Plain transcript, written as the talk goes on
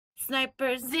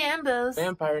snipers, Zambos,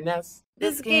 Vampire nests.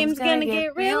 This game's gonna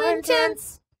get real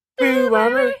intense. Boob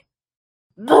armor.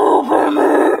 Boob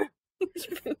armor.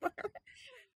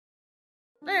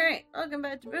 Alright, welcome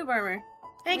back to Boob Armor.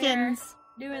 Hey, kittens.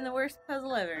 Doing the worst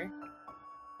puzzle ever.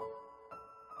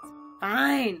 It's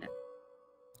fine.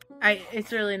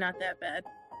 It's really not that bad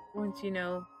once you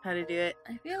know how to do it.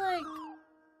 I feel like...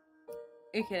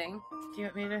 You're kidding. Do you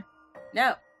want me to?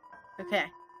 No. Okay.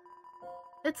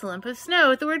 It's a lump of snow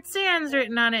with the word sands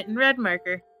written on it in red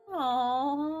marker.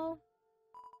 Aww.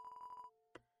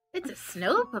 It's a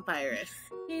snow papyrus.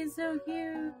 He's so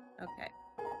cute. Okay.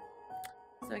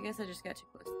 So I guess I just got too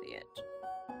close to the edge.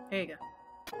 There you go.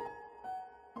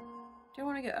 Do I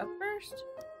want to go up first?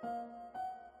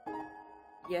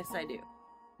 Yes, I do.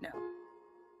 No.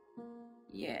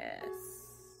 Yes.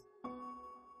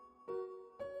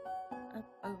 Up,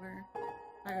 over.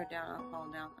 If I go down, I'll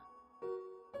fall down.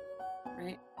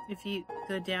 Right? If you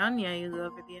go down, yeah, you go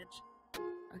over the edge.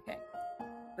 Okay.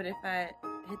 But if I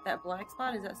hit that black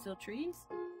spot, is that still trees?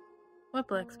 What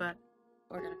black spot?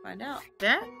 We're gonna find out.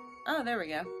 That? Oh, there we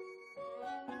go.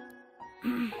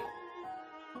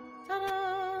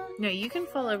 Ta-da! No, you can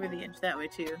fall over the edge that way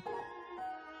too.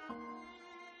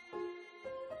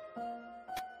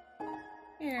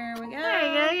 Here we go. There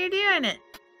you go, you're doing it.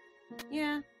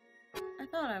 Yeah. I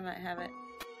thought I might have it.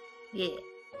 Yeah.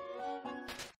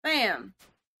 Bam!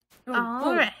 Boom, All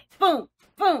boom, right. boom,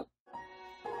 boom!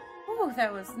 Ooh,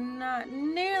 that was not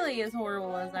nearly as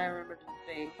horrible as I remembered it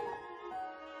being.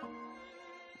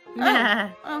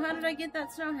 Nah. Oh, how did I get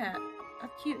that snow hat?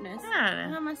 Of cuteness. I don't know.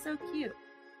 How am I so cute?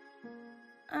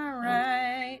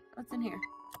 Alright. What's in here?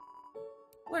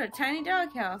 What a tiny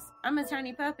doghouse. I'm a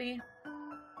tiny puppy.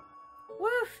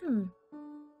 Woof! What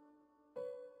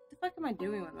the fuck am I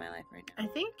doing with my life right now? I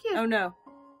think you... Oh no.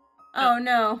 Oh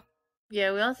no.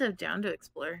 Yeah, we also have down to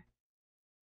explore.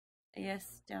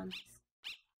 Yes, downsies.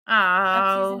 Oh.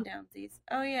 Upsies and downsies.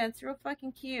 Oh yeah, it's real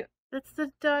fucking cute. That's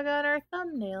the dog on our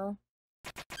thumbnail.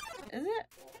 Is it?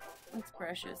 That's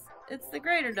precious. It's the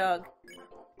greater dog.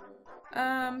 Do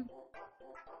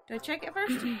I check it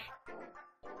first?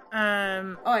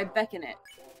 Oh, I beckon it.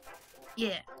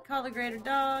 Yeah. Call the greater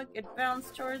dog. It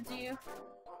bounced towards you.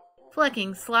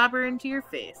 Flecking slobber into your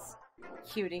face.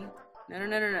 Cutie. No, no,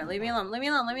 no, no, no. Leave me alone. Leave me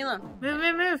alone. Leave me alone. Move,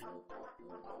 move, move.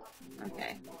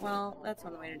 Okay. Well, that's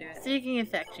one way to do it. Seeking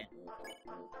affection.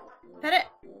 Pet it.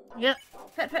 Yep.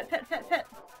 Pet, pet, pet, pet, pet.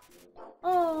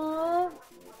 Aww.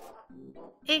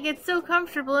 It gets so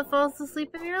comfortable it falls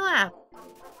asleep in your lap.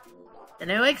 Then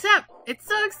it wakes up. It's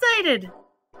so excited.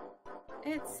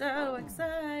 It's so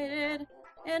excited.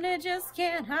 And it just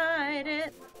can't hide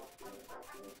it.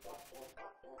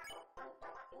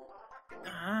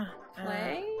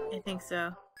 Play? I think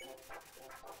so.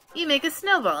 You make a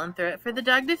snowball and throw it for the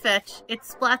dog to fetch. It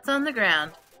splats on the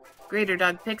ground. Greater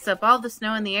dog picks up all the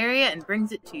snow in the area and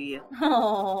brings it to you.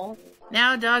 Oh.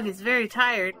 Now dog is very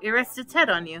tired. It rests its head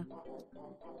on you.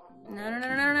 No, no,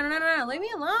 no, no, no, no, no. Leave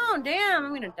me alone. Damn,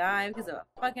 I'm gonna die because of a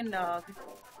fucking dog.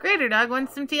 Greater dog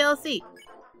wants some TLC.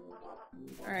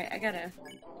 Alright, I gotta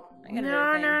do a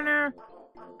No, thing. no, no.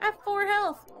 I have 4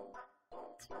 health.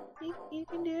 You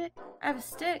can do it. I have a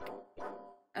stick.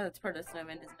 Oh, it's part of the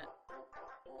snowman, isn't it?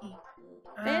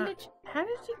 Bandage? How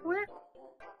did you... Where...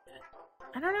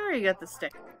 I don't know where you got the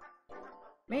stick.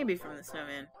 Maybe from the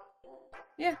snowman.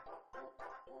 Yeah.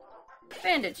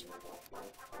 Bandage.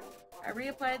 I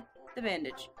reapplied the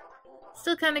bandage.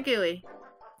 Still kind of gooey.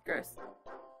 Gross.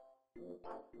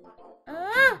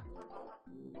 Ah!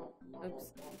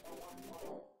 Oops.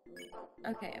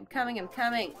 Okay, I'm coming, I'm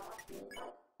coming.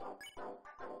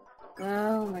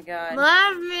 Oh my god.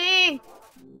 Love me!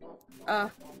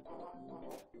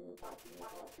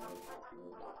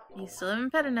 You still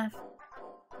haven't pet enough.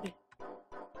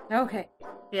 Okay.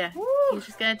 Yeah, Woo! you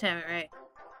just gotta time it right.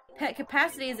 Pet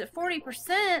capacity is at 40%.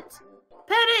 Pet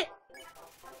it!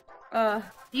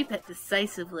 You pet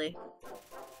decisively.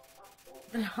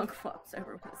 The dog flops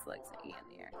over with his legs hanging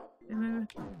in the air. Remember?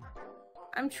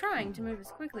 I'm trying to move as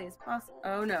quickly as possible.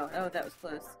 Oh no. Oh, that was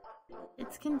close.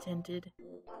 It's contented.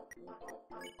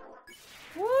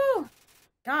 Woo!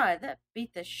 God, that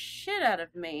beat the shit out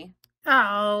of me.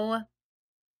 Oh.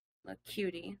 A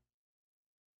cutie.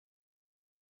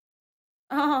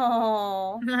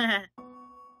 Oh.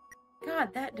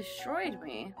 God, that destroyed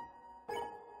me.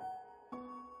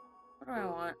 What do I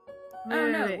want? Oh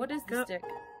no, Wait. what is the stick?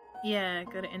 Yeah,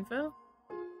 go to info.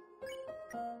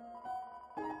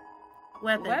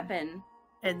 Weapon. Weapon?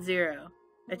 At 0.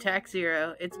 Attack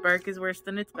 0. Its bark is worse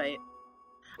than its bite.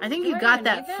 I think Do you I got even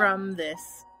that need that? from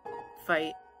this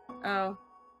fight. Oh.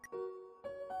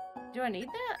 Do I need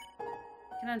that?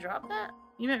 Can I drop that?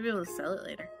 You might be able to sell it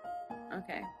later.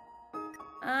 Okay.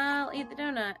 I'll eat the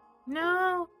donut.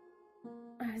 No.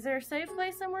 Is there a safe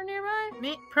place somewhere nearby?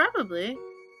 Probably.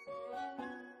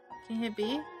 Can you hit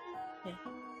B? Yeah.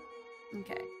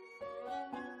 Okay.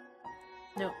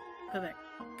 No. Go back.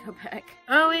 Go back.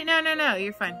 Oh, wait. No.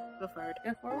 You're fine. Go forward.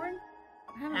 Go forward?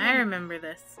 I remember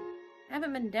this. I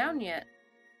haven't been down yet.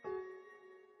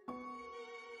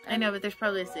 I know, but there's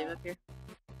probably a save up here.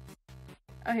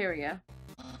 Oh, here we go.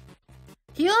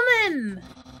 Human!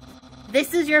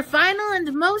 This is your final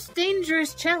and most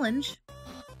dangerous challenge.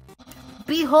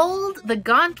 Behold the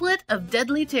Gauntlet of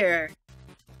Deadly Terror.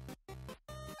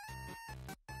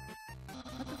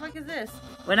 What the fuck is this?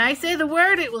 When I say the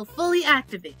word, it will fully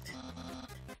activate.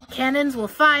 Cannons will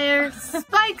fire,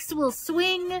 spikes will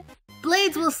swing,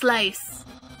 blades will slice,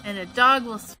 and a dog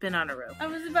will spin on a rope. I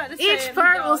was about to say Each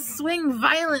part will swing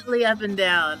violently up and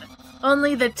down.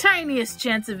 Only the tiniest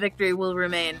chance of victory will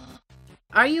remain.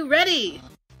 Are you ready?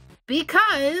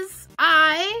 Because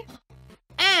I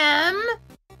am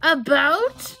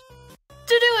about to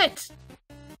do it.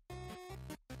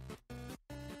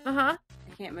 I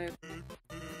can't move.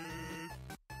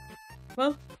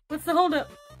 Well, what's the holdup?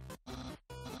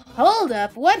 Hold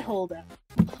up? What hold up?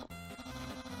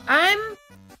 I'm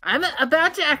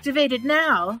about to activate it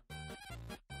now.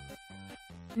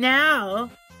 Now.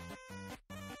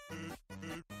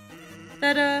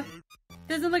 That,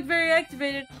 doesn't look very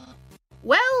activated.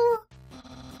 Well,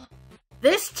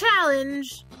 this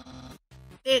challenge,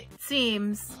 it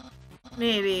seems,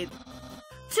 maybe,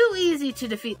 too easy to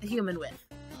defeat the human with.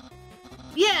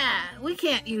 Yeah, we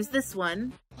can't use this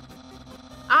one.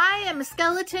 I am a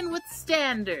skeleton with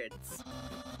standards.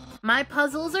 My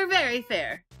puzzles are very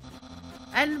fair.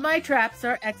 And my traps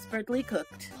are expertly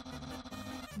cooked.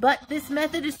 But this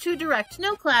method is too direct,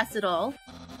 no class at all.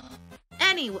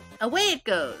 Anyway, away it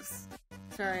goes.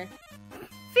 Sorry.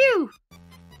 Phew!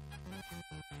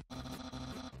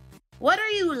 What are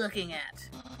you looking at?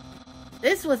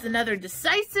 This was another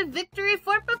decisive victory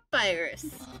for Papyrus.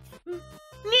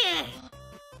 Yeah.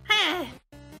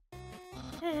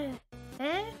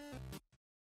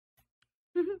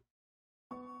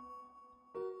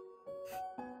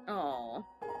 Oh,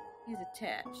 he's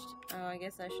attached. Oh, I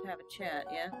guess I should have a chat,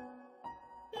 yeah?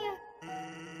 Yeah.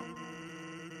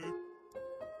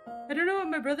 I don't know what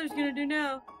my brother's gonna do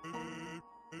now.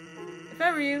 If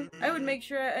I were you, I would make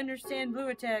sure I understand blue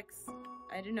attacks.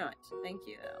 I do not. Thank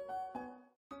you,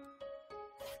 though.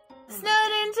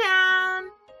 Snowed in town.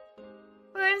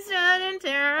 We're snowed in Oh,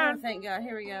 town. thank God.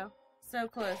 Here we go. So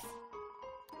close.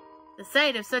 The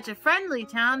sight of such a friendly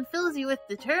town fills you with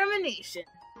determination.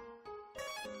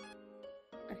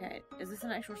 Okay, is this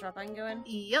an actual shop I can go in?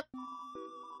 Yep.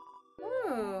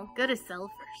 Ooh, Go to sell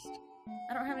first.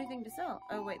 I don't have anything to sell.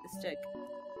 Oh, wait, the stick.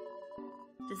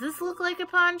 Does this look like a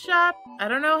pawn shop? I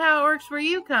don't know how it works where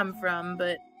you come from,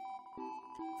 but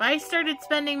if I started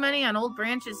spending money on old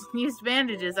branches and used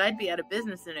bandages, I'd be out of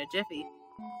business in a jiffy.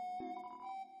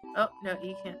 Oh, no,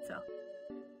 you can't sell.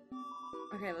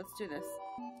 Okay, let's do this.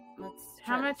 Let's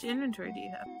How try much this. inventory do you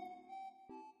have?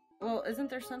 Well, isn't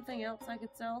there something else I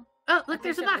could sell? Oh, look,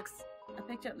 there's a picked up box. I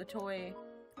picked up the toy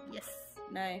Yes.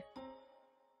 knife.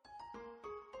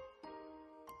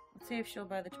 Let's see if she'll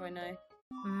buy the toy knife.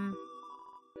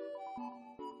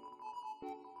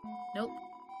 Nope.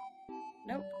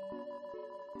 Nope.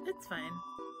 It's fine.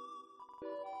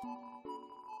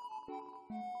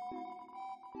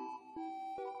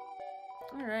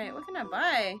 Alright, what can I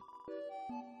buy?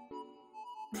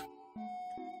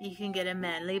 You can get a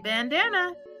manly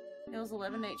bandana. Heals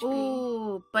 11 HP.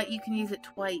 Ooh, but you can use it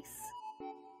twice.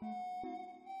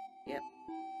 Yep.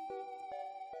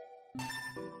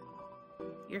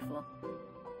 You're full.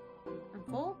 I'm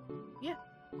full? Yeah.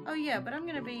 Oh yeah, but I'm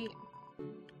gonna be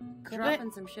Go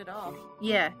dropping some shit off.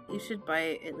 Yeah, you should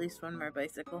buy at least one more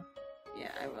bicycle.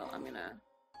 Yeah, I will. I'm gonna...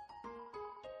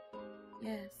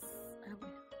 Yes, I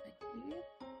will. Thank you.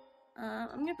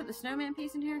 I'm gonna put the snowman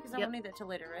piece in here because I Yep. won't need that till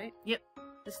later, right? Yep.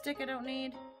 The stick I don't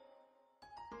need.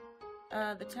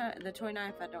 The toy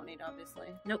knife I don't need, obviously.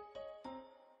 Nope.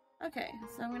 Okay,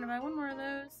 so I'm gonna buy one more of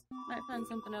those. Might find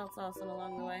something else awesome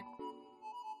along the way.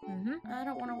 Mm-hmm. I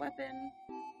don't want a weapon.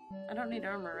 I don't need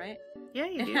armor, right? Yeah,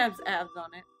 you It do. has abs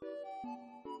on it.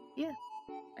 Yeah.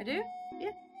 I do?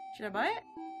 Yeah. Should I buy it?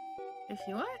 If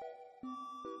you want.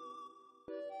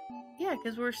 Yeah,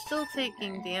 because we're still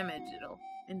taking damage. It'll,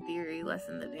 in theory,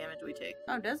 lessen the damage we take.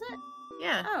 Oh, does it?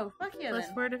 Yeah. Oh, fuck yeah Plus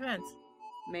then. 4 defense.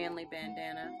 Manly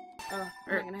bandana. Oh,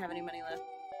 I'm not gonna have any money left.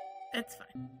 It's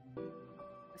fine.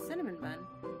 A cinnamon bun.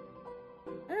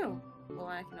 Oh, well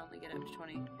I can only get up to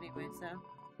 20 anyway, so.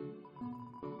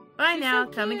 Bye She's now.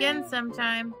 so Come again cute.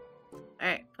 sometime.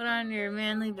 Alright, put on your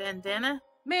manly bandana.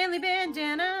 Manly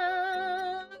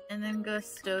bandana! And then go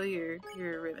stow your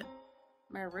ribbon.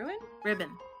 My ruin? Ribbon.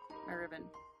 My ribbon.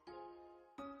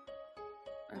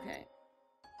 Okay.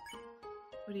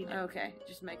 What are you doing? Okay,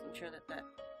 just making sure that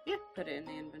Yeah. Put it in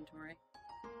the inventory.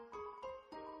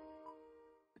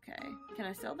 Okay. Can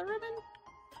I sell the ribbon?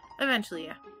 Eventually,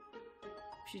 yeah.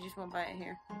 She just won't buy it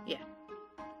here. Yeah.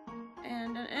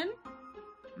 And an inn?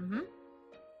 Mm-hmm.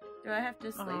 Do I have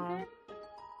to sleep here?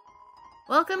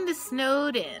 Welcome to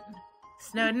Snowden.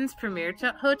 Snowden's premier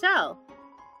hotel.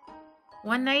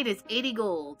 One night is 80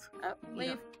 gold. Oh,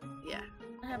 leave. Yeah.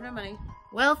 I have no money.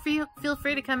 Well, feel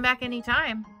free to come back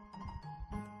anytime.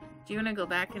 Do you want to go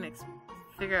back and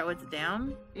figure out what's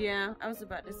down? Yeah, I was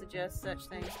about to suggest such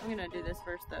things. I'm gonna do this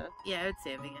first, though. Yeah, I would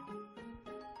save again.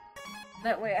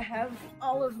 That way I have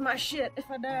all of my shit if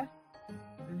I die.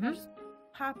 Mm-hmm. Just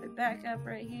pop it back up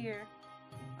right here.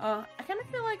 I kind of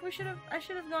feel like I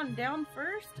should have gone down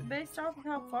first, based off of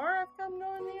how far I've come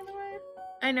going the other way.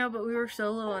 I know, but we were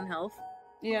so low on health.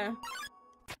 Yeah.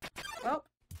 Well.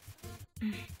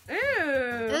 Ooh.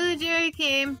 Oh, Jerry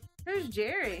came. Who's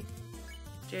Jerry?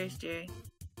 Jerry's Jerry.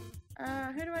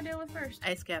 Who do I deal with first?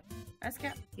 Ice cap. Ice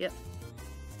cap? Yep.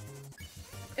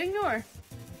 Ignore.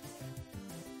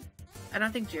 I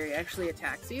don't think Jerry actually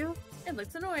attacks you. It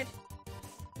looks annoyed.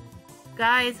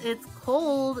 Guys, it's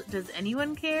cold. Does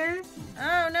anyone care?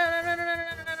 Oh,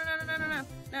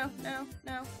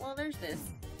 no. Well, there's this.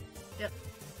 Yep.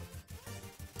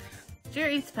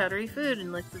 Jerry eats powdery food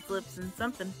and licks its lips and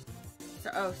something.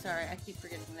 So, sorry, I keep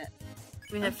forgetting that.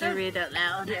 We have to read out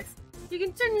loud. Yes. You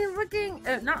continue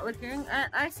not looking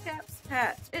at Ice Cap's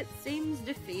hat. It seems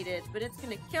defeated, but it's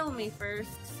gonna kill me first,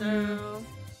 so...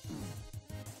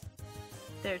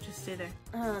 There, just stay there.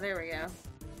 Oh, there we go.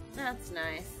 That's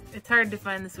nice. It's hard to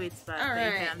find the sweet spot, but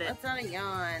you found it. Let's not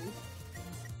yawn.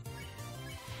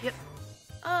 Yep.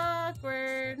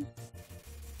 Awkward.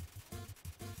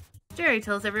 Jerry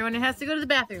tells everyone it has to go to the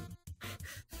bathroom.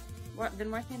 What?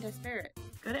 Then why can't I spare it?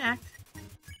 Go to act.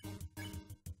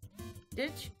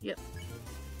 Ditch? Yep.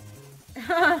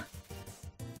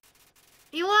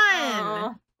 You You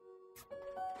won!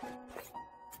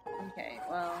 Okay,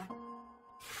 well...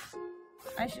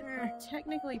 I should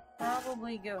technically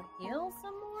probably go heal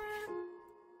somewhere.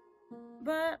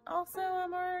 But also,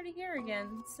 I'm already here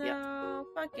again, so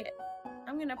fuck it.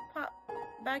 I'm gonna pop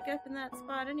back up in that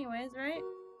spot anyways, right?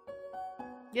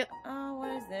 Yep. Oh,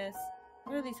 what is this?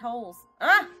 What are these holes?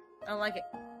 Ah! I don't like it.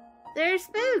 They're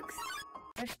spooks!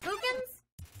 They're spookins?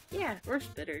 Yeah, we're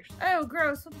spitters. Oh,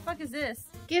 gross. What the fuck is this?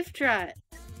 Gift trot.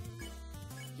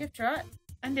 Gift trot?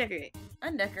 Undecorate.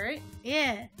 Undecorate?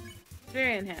 Yeah.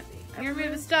 Very unhappy. You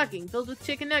remove a stocking filled with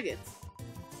chicken nuggets.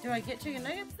 Do I get chicken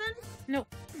nuggets then?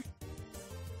 Nope.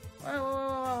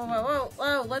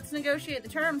 Whoa. Let's negotiate the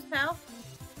terms, pal.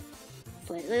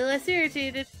 Slightly less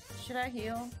irritated. Should I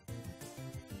heal?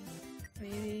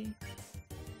 Maybe.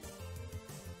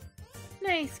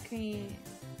 Nice cream.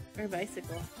 Or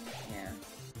bicycle. Yeah.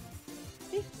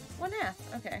 See? 1/2.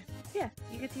 Okay. Yeah,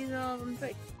 you get to use all of them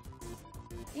twice.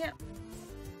 Yep.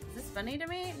 Is this funny to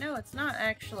me? No, it's not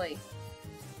actually.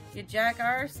 You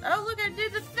jackarse. Oh, look, I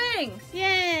did the thing!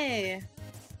 Yay!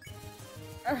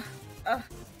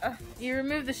 You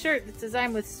remove the shirt that says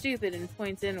I'm with stupid and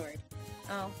points inward.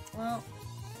 Oh, well.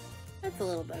 That's a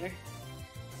little better.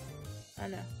 Oh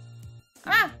no.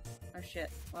 Ah! Oh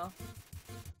shit. Well.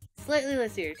 Slightly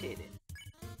less irritated.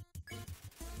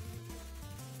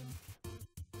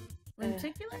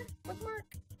 Lenticular bookmark?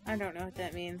 I don't know what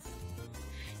that means.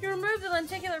 You remove the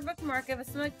lenticular bookmark of a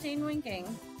smug teen winking.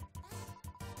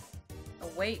 A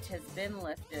weight has been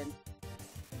lifted.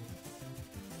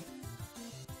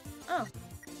 Oh.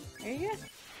 There you go.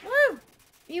 Woo!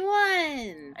 You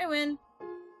won! I win.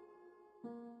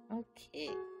 Okay.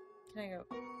 Can I go?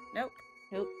 Nope.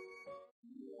 Nope.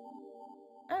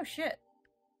 Oh shit.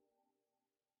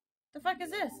 The fuck is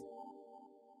this?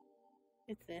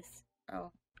 It's this.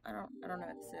 Oh, I don't know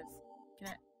what this is. Can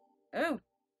I? Oh.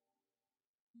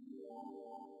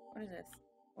 What is this?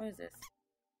 What is this?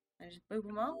 I just boop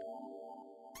them all?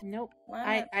 Nope.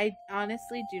 Why? I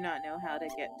honestly do not know how to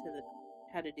get to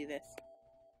how to do this.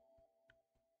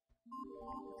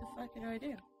 What the fuck do I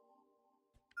do?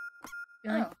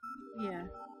 Like, yeah.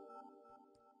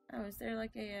 Oh, is there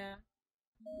like a,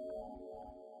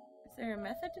 is there a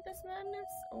method to this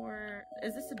madness? Or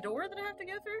is this a door that I have to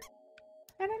go through?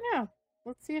 I don't know.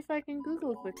 Let's see if I can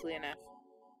Google quickly enough.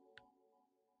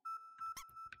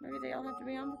 Maybe they all have to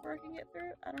be on before I can get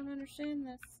through? I don't understand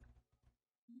this.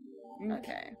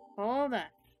 Okay. Hold on.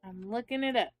 I'm looking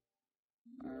it up.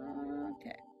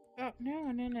 Okay. Oh,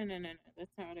 no.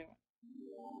 That's not what I want.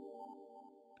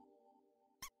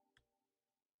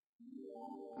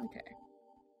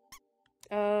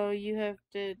 you have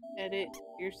to edit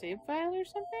your save file or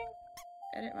something?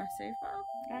 Edit my save file?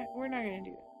 We're not gonna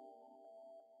do it.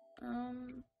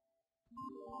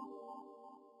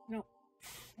 No.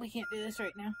 We can't do this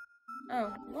right now.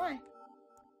 Oh, why?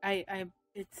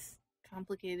 It's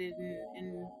complicated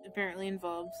and apparently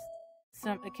involves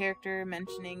a character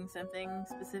mentioning something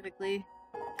specifically.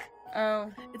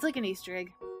 Oh. It's like an Easter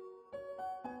egg.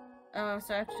 Oh,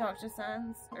 so I have to talk to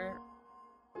Sans? Or...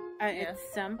 At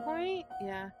some point,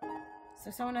 yeah. So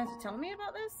someone has to tell me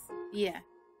about this? Yeah.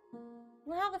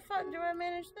 Well, how the fuck do I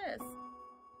manage this?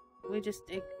 We just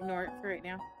ignore it for right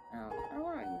now. Oh, I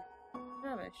want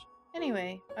rubbish.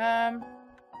 Anyway, Nah,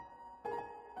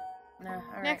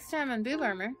 alright. next time on Boob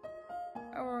Armor.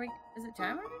 Oh, are we... Is it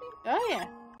time already? Oh, yeah.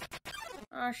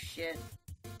 Oh, shit.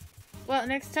 Well,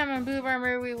 next time on Boob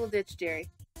Armor, we will ditch Jerry.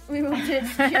 We will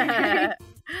ditch Jerry.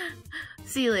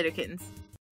 See you later, kittens.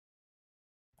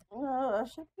 I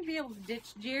should be able to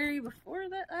ditch Jerry before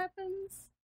that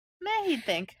happens. May he'd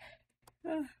think.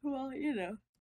 Well, you know.